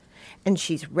friends. And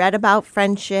she's read about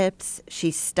friendships,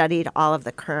 she's studied all of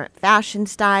the current fashion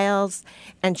styles,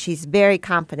 and she's very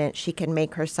confident she can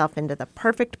make herself into the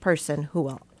perfect person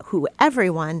who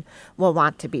everyone will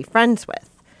want to be friends with.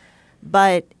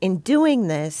 But in doing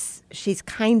this, she's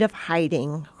kind of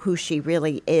hiding who she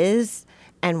really is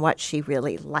and what she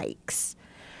really likes.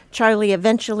 Charlie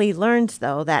eventually learns,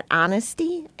 though, that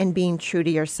honesty and being true to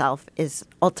yourself is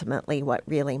ultimately what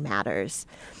really matters.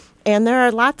 And there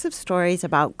are lots of stories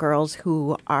about girls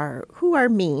who are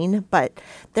mean, but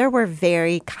there were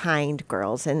very kind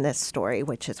girls in this story,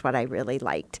 which is what I really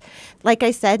liked. Like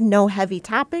I said, no heavy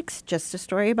topics, just a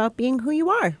story about being who you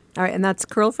are. All right, and that's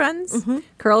Curl Friends? Mm-hmm.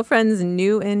 Curl Friends,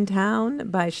 New in Town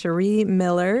by Cherie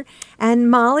Miller. And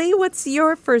Molly, what's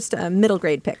your first middle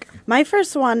grade pick? My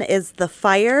first one is The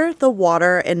Fire, the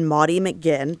Water, and Maudie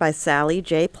McGinn by Sally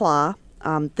J. Pla.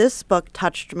 This book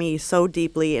touched me so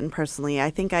deeply and personally.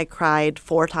 I think I cried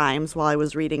 4 times while I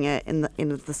was reading it in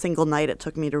the single night it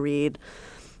took me to read.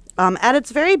 At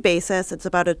its very basis, it's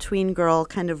about a tween girl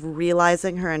kind of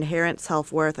realizing her inherent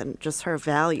self-worth and just her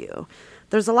value.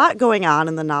 There's a lot going on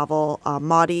in the novel.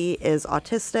 Maudie is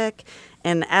autistic,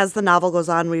 and as the novel goes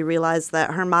on, we realize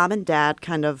that her mom and dad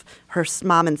her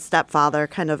mom and stepfather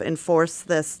kind of enforce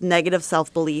this negative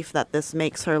self-belief that this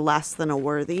makes her less than a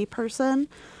worthy person.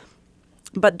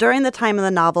 But during the time of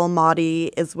the novel,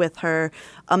 Maudie is with her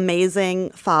amazing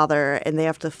father, and they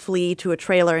have to flee to a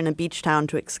trailer in a beach town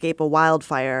to escape a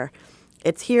wildfire.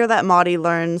 It's here that Maudie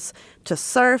learns to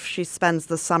surf. She spends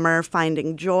the summer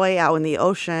finding joy out in the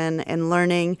ocean and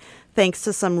learning, thanks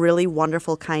to some really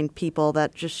wonderful, kind people,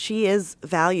 that just she is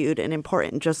valued and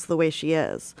important just the way she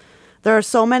is. There are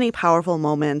so many powerful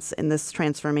moments in this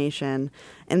transformation,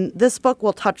 and this book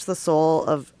will touch the soul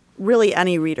of really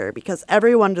any reader, because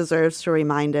everyone deserves to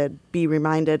be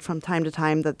reminded from time to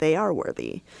time that they are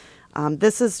worthy.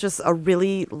 This is just a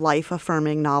really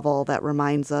life-affirming novel that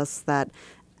reminds us that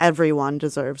everyone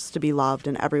deserves to be loved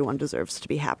and everyone deserves to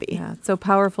be happy. Yeah, it's so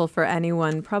powerful for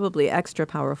anyone, probably extra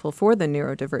powerful for the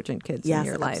neurodivergent kids in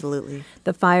your life. Yes, absolutely.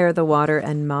 The Fire, the Water,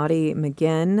 and Maudie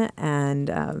McGinn, and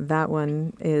that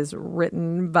one is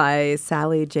written by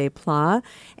Sally J. Pla.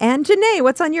 And Janae,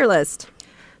 what's on your list?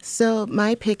 So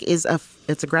my pick is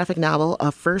it's a graphic novel,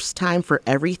 A First Time for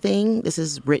Everything. This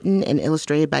is written and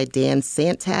illustrated by Dan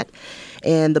Santat,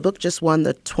 and the book just won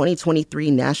the 2023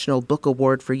 National Book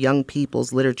Award for Young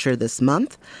People's Literature this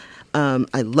month.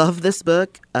 I love this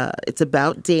book. It's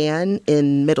about Dan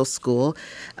in middle school.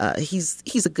 He's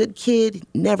a good kid,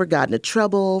 never got into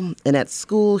trouble, and at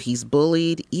school he's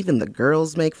bullied. Even the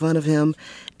girls make fun of him,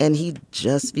 and he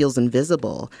just feels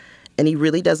invisible. And he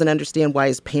really doesn't understand why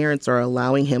his parents are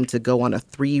allowing him to go on a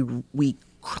 3-week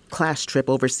class trip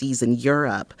overseas in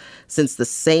Europe, since the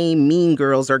same mean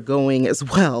girls are going as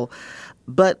well.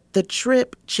 But the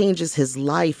trip changes his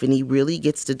life, and he really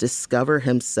gets to discover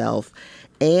himself.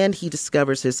 And he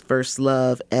discovers his first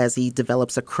love as he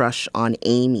develops a crush on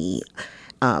Amy.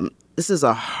 This is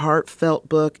a heartfelt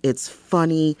book. It's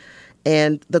funny.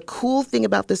 And the cool thing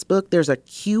about this book, there's a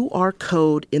QR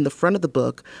code in the front of the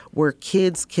book where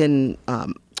kids can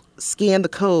scan the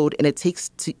code, and it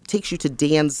takes you to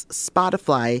Dan's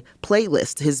Spotify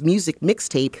playlist, his music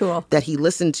mixtape that he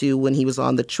listened to when he was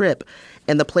on the trip.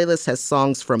 And the playlist has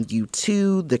songs from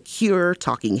U2, The Cure,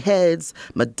 Talking Heads,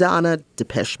 Madonna,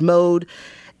 Depeche Mode.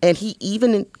 And he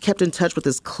even kept in touch with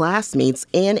his classmates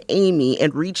and Amy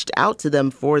and reached out to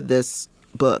them for this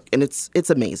book. And it's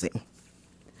amazing.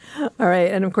 All right.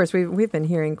 And of course, we've been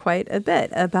hearing quite a bit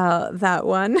about that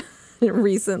one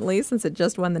recently, since it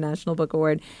just won the National Book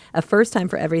Award. A First Time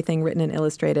for Everything, written and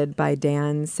illustrated by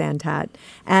Dan Santat.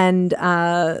 And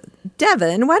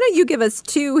Devin, why don't you give us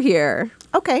two here?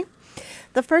 Okay.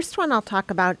 The first one I'll talk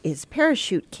about is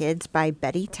Parachute Kids by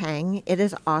Betty Tang. It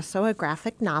is also a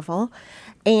graphic novel.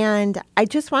 And I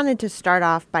just wanted to start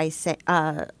off by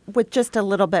with just a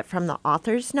little bit from the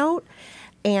author's note.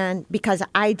 And because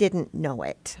I didn't know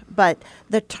it, but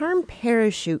the term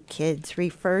parachute kids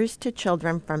refers to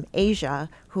children from Asia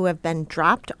who have been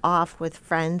dropped off with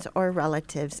friends or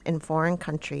relatives in foreign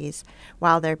countries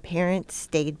while their parents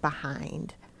stayed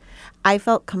behind. I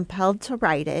felt compelled to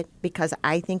write it because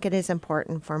I think it is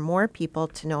important for more people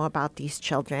to know about these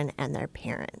children and their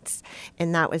parents.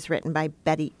 And that was written by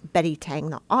Betty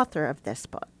Tang, the author of this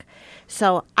book.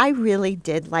 So I really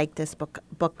did like this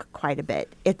book quite a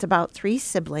bit. It's about 3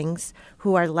 siblings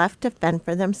who are left to fend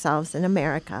for themselves in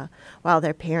America while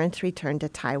their parents return to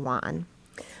Taiwan.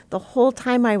 The whole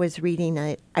time I was reading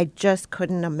it, I just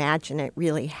couldn't imagine it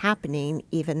really happening,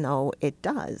 even though it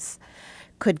does.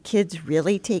 Could kids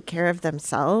really take care of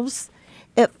themselves?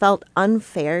 It felt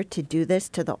unfair to do this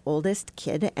to the oldest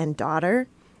kid and daughter.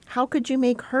 How could you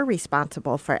make her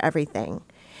responsible for everything?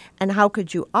 And how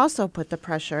could you also put the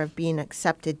pressure of being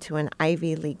accepted to an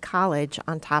Ivy League college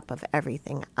on top of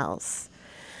everything else?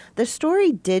 The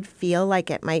story did feel like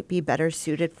it might be better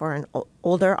suited for an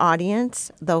older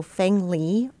audience, though Feng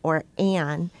Li, or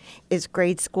Anne, is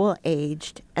grade school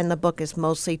aged, and the book is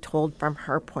mostly told from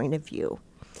her point of view.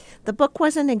 The book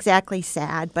wasn't exactly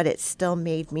sad, but it still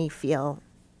made me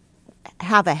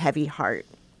have a heavy heart.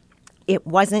 It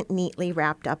wasn't neatly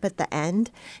wrapped up at the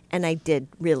end, and I did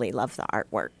really love the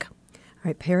artwork. All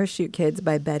right, Parachute Kids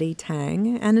by Betty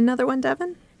Tang. And another one,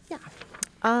 Devin? Yeah.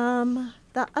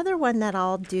 The other one that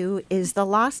I'll do is The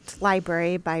Lost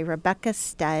Library by Rebecca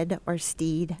Stead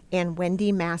and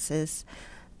Wendy Mass's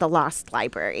The Lost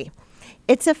Library.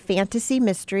 It's a fantasy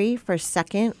mystery for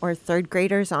 2nd or 3rd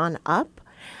graders on up.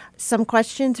 Some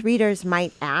questions readers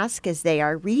might ask as they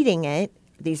are reading it,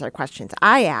 these are questions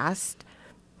I asked.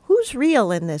 Who's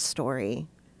real in this story?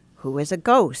 Who is a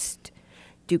ghost?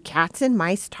 Do cats and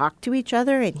mice talk to each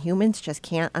other and humans just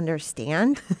can't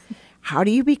understand? How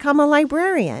do you become a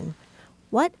librarian?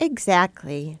 What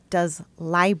exactly does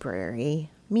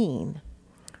library mean?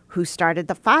 Who started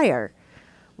the fire?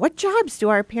 What jobs do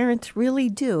our parents really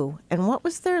do? And what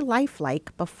was their life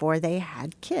like before they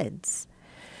had kids?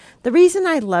 The reason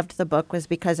I loved the book was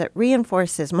because it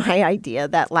reinforces my idea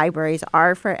that libraries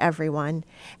are for everyone,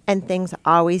 and things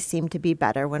always seem to be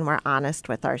better when we're honest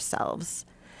with ourselves.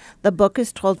 The book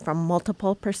is told from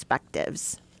multiple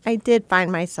perspectives. I did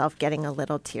find myself getting a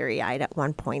little teary-eyed at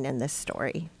one point in this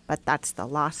story, but that's The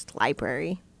Lost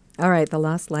Library. All right, The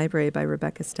Lost Library by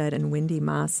Rebecca Stead and Wendy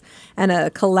Moss. And a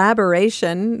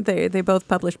collaboration. They both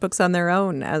publish books on their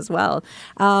own as well.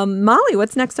 Molly,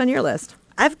 what's next on your list?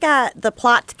 I've got The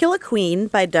Plot to Kill a Queen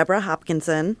by Deborah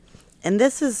Hopkinson. And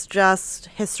this is just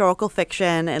historical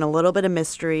fiction and a little bit of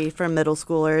mystery for middle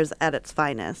schoolers at its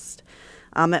finest.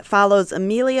 It follows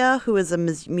Amelia, who is a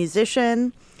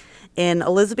musician in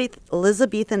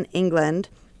Elizabethan England.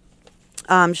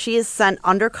 She is sent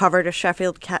undercover to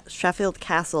Sheffield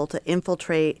Castle to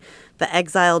infiltrate the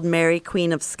exiled Mary,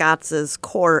 Queen of Scots'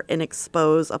 court and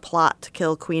expose a plot to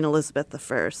kill Queen Elizabeth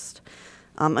I.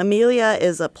 Amelia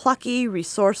is a plucky,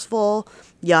 resourceful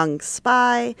young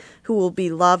spy who will be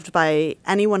loved by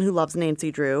anyone who loves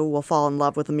Nancy Drew, will fall in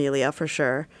love with Amelia for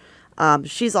sure.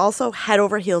 She's also head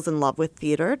over heels in love with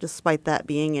theater, despite that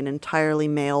being an entirely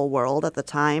male world at the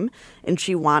time, and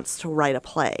she wants to write a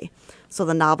play. So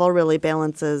the novel really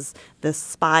balances this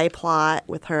spy plot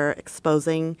with her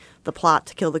exposing the plot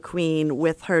to kill the queen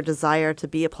with her desire to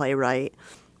be a playwright.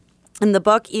 In the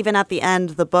book, even at the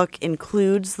end, the book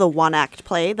includes the one-act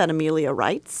play that Amelia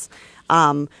writes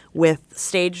with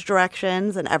stage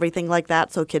directions and everything like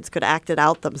that so kids could act it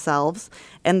out themselves.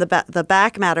 And the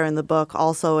back matter in the book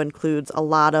also includes a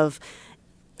lot of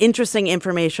interesting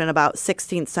information about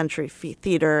 16th century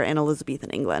theater in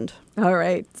Elizabethan England. All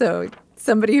right. So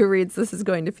somebody who reads this is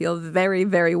going to feel very,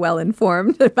 very well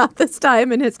informed about this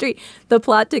time in history. The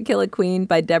Plot to Kill a Queen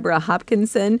by Deborah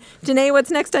Hopkinson. Janae,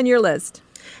 what's next on your list?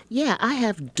 Yeah, I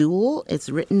have Duel. It's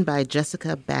written by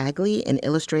Jessica Bagley and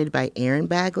illustrated by Erin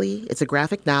Bagley. It's a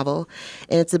graphic novel,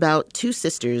 and it's about two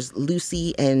sisters,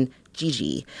 Lucy and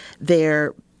Gigi.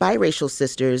 They're biracial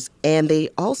sisters, and they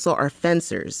also are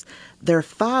fencers. Their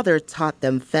father taught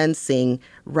them fencing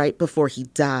right before he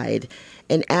died,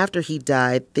 and after he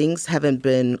died, things haven't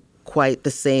been quite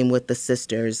the same with the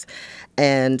sisters.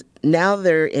 And now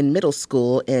they're in middle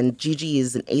school, and Gigi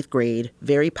is in 8th grade,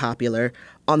 very popular.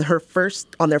 On their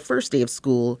first day of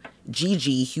school,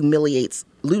 Gigi humiliates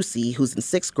Lucy, who's in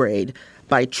 6th grade,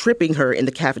 by tripping her in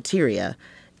the cafeteria.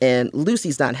 And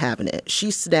Lucy's not having it. She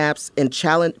snaps and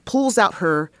pulls out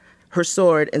her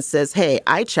sword and says, "Hey,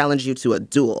 I challenge you to a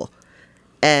duel."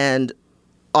 And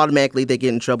automatically they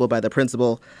get in trouble by the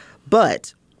principal.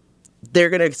 But they're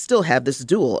going to still have this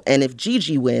duel. And if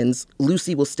Gigi wins,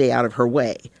 Lucy will stay out of her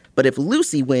way. But if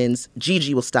Lucy wins,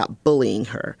 Gigi will stop bullying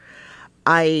her.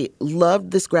 I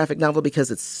love this graphic novel because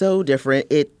it's so different.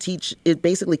 It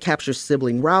basically captures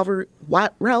sibling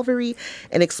rivalry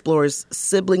and explores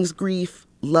siblings' grief,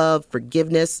 love,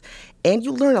 forgiveness, and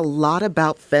you learn a lot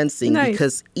about fencing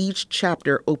because each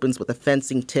chapter opens with a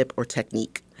fencing tip or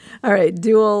technique. All right,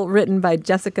 Duel, written by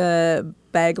Jessica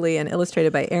Bagley and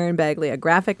illustrated by Erin Bagley, a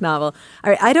graphic novel. All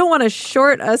right, I don't want to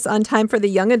short us on time for the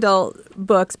young adult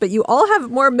books, but you all have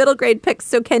more middle grade picks,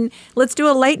 so let's do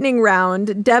a lightning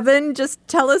round. Devin, just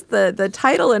tell us the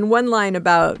title and one line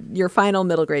about your final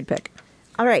middle grade pick.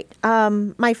 All right,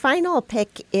 my final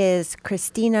pick is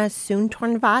Christina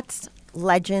Soontornvat's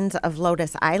Legends of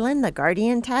Lotus Island, The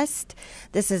Guardian Test.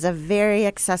 This is a very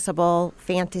accessible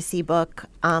fantasy book,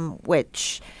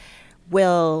 which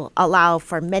will allow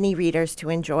for many readers to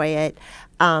enjoy it.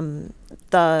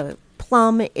 The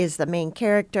Plum is the main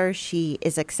character. She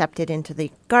is accepted into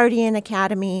the Guardian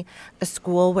Academy, a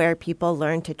school where people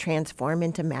learn to transform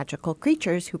into magical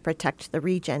creatures who protect the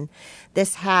region.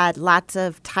 This had lots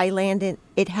of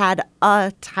it had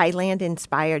a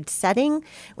Thailand-inspired setting,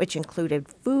 which included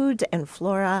foods and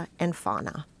flora and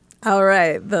fauna. All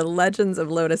right, The Legends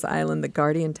of Lotus Island, The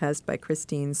Guardian Test by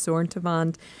Christine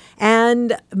Soortavant.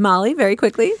 And Molly, very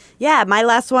quickly. Yeah, my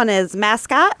last one is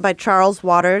Mascot by Charles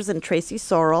Waters and Tracy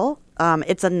Sorrell.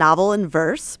 It's a novel in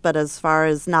verse, but as far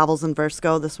as novels in verse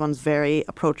go, this one's very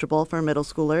approachable for middle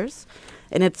schoolers.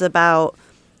 And it's about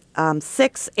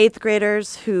 6 8th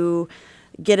graders who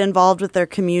get involved with their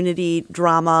community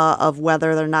drama of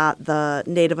whether or not the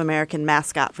Native American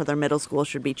mascot for their middle school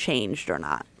should be changed or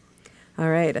not. All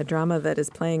right, a drama that is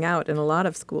playing out in a lot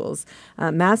of schools.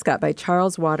 Mascot by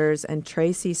Charles Waters and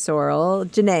Tracy Sorrell.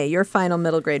 Janae, your final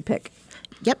middle grade pick.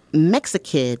 Yep,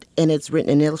 Mexikid, and it's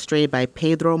written and illustrated by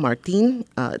Pedro Martin.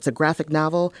 It's a graphic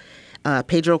novel.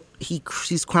 Pedro,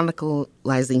 he's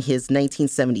chronicling his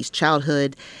 1970s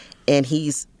childhood, and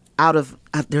he's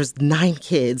there's 9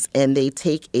 kids, and they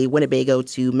take a Winnebago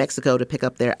to Mexico to pick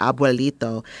up their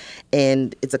abuelito.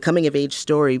 And it's a coming-of-age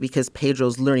story because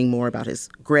Pedro's learning more about his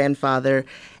grandfather,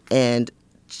 and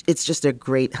it's just a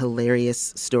great,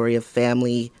 hilarious story of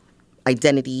family,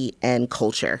 identity, and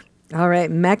culture. All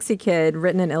right, Mexikid,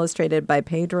 written and illustrated by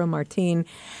Pedro Martin.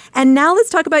 And now let's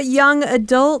talk about young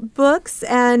adult books.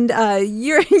 And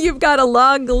you've got a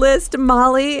long list,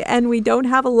 Molly, and we don't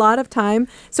have a lot of time.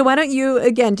 So why don't you,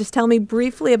 again, just tell me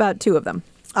briefly about 2 of them.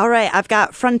 All right, I've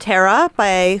got Frontera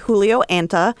by Julio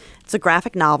Anta. It's a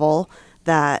graphic novel.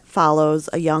 that follows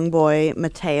a young boy,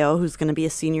 Mateo, who's going to be a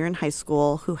senior in high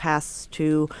school, who has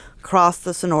to cross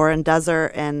the Sonoran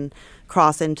Desert and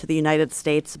cross into the United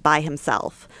States by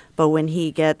himself. But when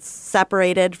he gets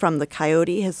separated from the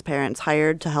coyote his parents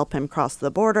hired to help him cross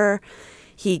the border,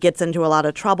 he gets into a lot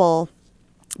of trouble.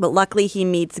 But luckily he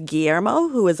meets Guillermo,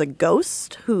 who is a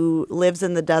ghost who lives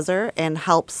in the desert and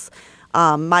helps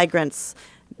migrants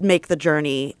make the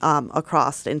journey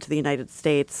across into the United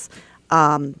States.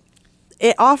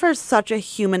 It offers such a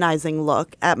humanizing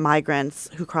look at migrants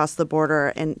who cross the border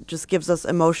and just gives us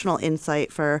emotional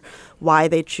insight for why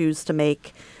they choose to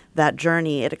make that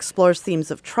journey. It explores themes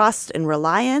of trust and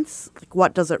reliance. Like,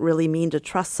 what does it really mean to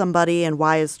trust somebody, and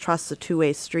why is trust a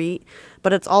two-way street?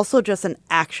 But it's also just an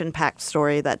action-packed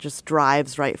story that just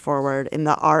drives right forward. In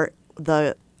the art,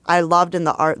 I loved in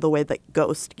the art the way that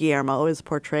Ghost Guillermo is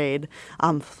portrayed,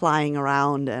 flying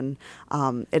around, and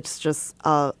it's just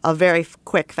a very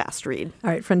quick, fast read.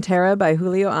 All right, Frontera by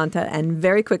Julio Anta, and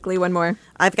very quickly, one more.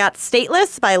 I've got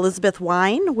Stateless by Elizabeth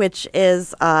Wine, which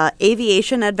is an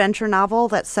aviation adventure novel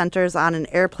that centers on an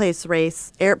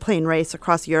airplane race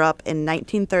across Europe in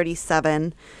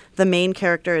 1937. The main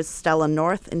character is Stella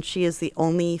North, and she is the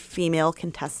only female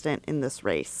contestant in this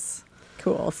race.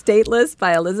 Cool. Stateless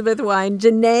by Elizabeth Wine.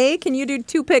 Janae, can you do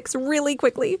 2 picks really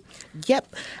quickly?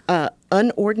 Yep.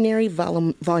 Unordinary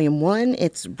Volume 1.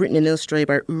 It's written and illustrated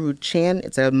by Uru Chan.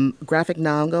 It's a graphic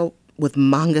novel with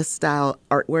manga-style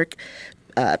artwork.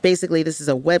 Basically, this is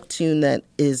a webtoon that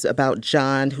is about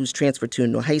John, who's transferred to a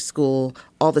new high school.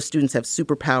 All the students have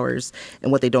superpowers,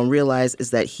 and what they don't realize is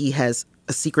that he has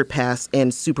a secret past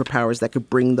and superpowers that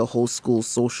could bring the whole school's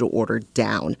social order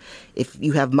down. If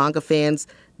you have manga fans,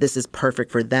 this is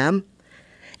perfect for them.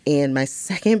 And my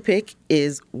second pick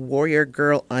is Warrior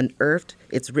Girl Unearthed.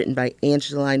 It's written by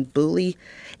Angeline Booley.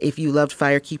 If you loved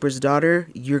Firekeeper's Daughter,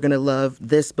 you're going to love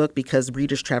this book because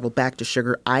readers travel back to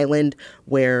Sugar Island,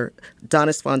 where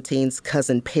Donis Fontaine's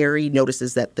cousin Perry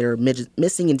notices that there are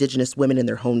missing Indigenous women in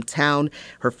their hometown.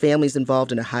 Her family's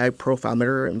involved in a high-profile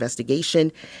murder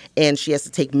investigation, and she has to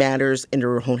take matters into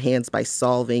her own hands by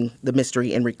solving the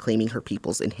mystery and reclaiming her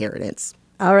people's inheritance.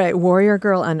 All right, Warrior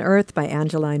Girl Unearthed by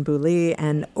Angeline Booley,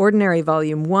 and Ordinary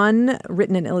Volume 1,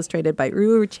 written and illustrated by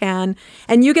Uru Chan.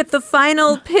 And you get the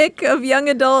final pick of young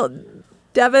adult,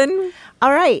 Devin.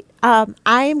 All right. I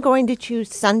am going to choose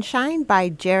Sunshine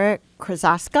by Jarek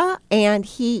Krasaska, and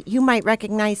you might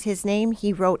recognize his name.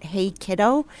 He wrote Hey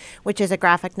Kiddo, which is a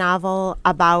graphic novel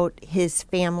about his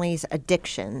family's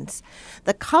addictions.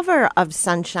 The cover of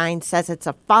Sunshine says it's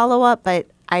a follow-up, but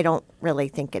I don't really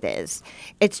think it is.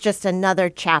 It's just another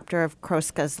chapter of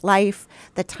Krasaska's life,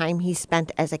 the time he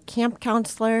spent as a camp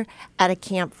counselor at a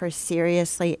camp for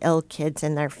seriously ill kids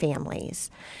and their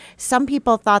families. Some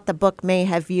people thought the book may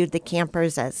have viewed the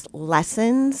campers as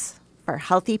lessons for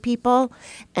healthy people,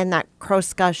 and that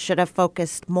Krasaska should have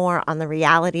focused more on the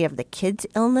reality of the kids'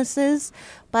 illnesses.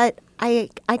 But I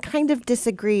kind of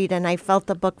disagreed, and I felt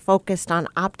the book focused on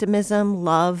optimism,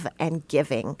 love, and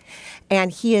giving.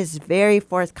 And he is very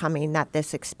forthcoming that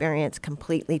this experience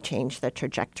completely changed the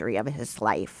trajectory of his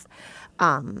life.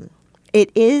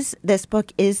 This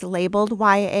book is labeled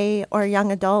YA or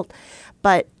young adult,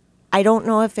 but I don't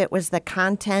know if it was the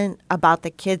content about the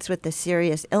kids with the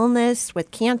serious illness,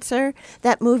 with cancer,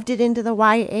 that moved it into the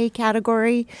YA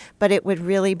category, but it would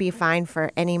really be fine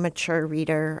for any mature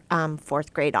reader,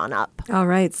 4th grade on up. All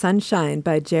right, Sunshine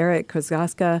by Jarek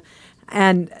Krasaska.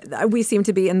 And we seem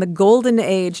to be in the golden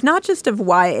age, not just of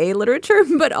YA literature,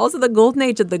 but also the golden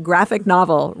age of the graphic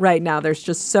novel right now. There's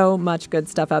just so much good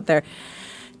stuff out there.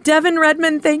 Devin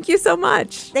Redmond, thank you so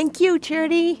much. Thank you,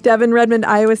 Charity. Devin Redmond,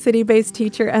 Iowa City-based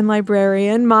teacher and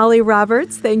librarian. Molly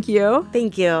Roberts, thank you.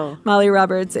 Thank you. Molly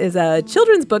Roberts is a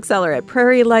children's bookseller at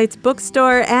Prairie Lights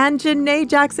Bookstore. And Janae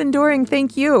Jackson-Doring,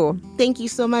 thank you. Thank you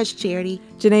so much, Charity.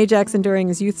 Janae Jackson-Doring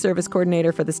is Youth Service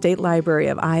Coordinator for the State Library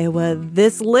of Iowa.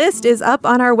 This list is up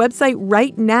on our website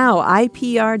right now,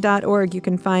 ipr.org. You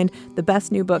can find the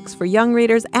best new books for young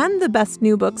readers and the best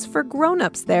new books for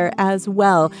grown-ups there as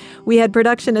well. We had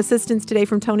production assistance today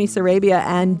from Tony Sarabia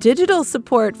and digital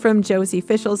support from Josie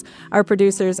Fischels. Our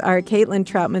producers are Caitlin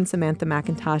Troutman, Samantha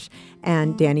McIntosh,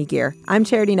 and Danny Gear. I'm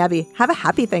Charity Nebbe. Have a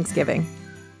happy Thanksgiving.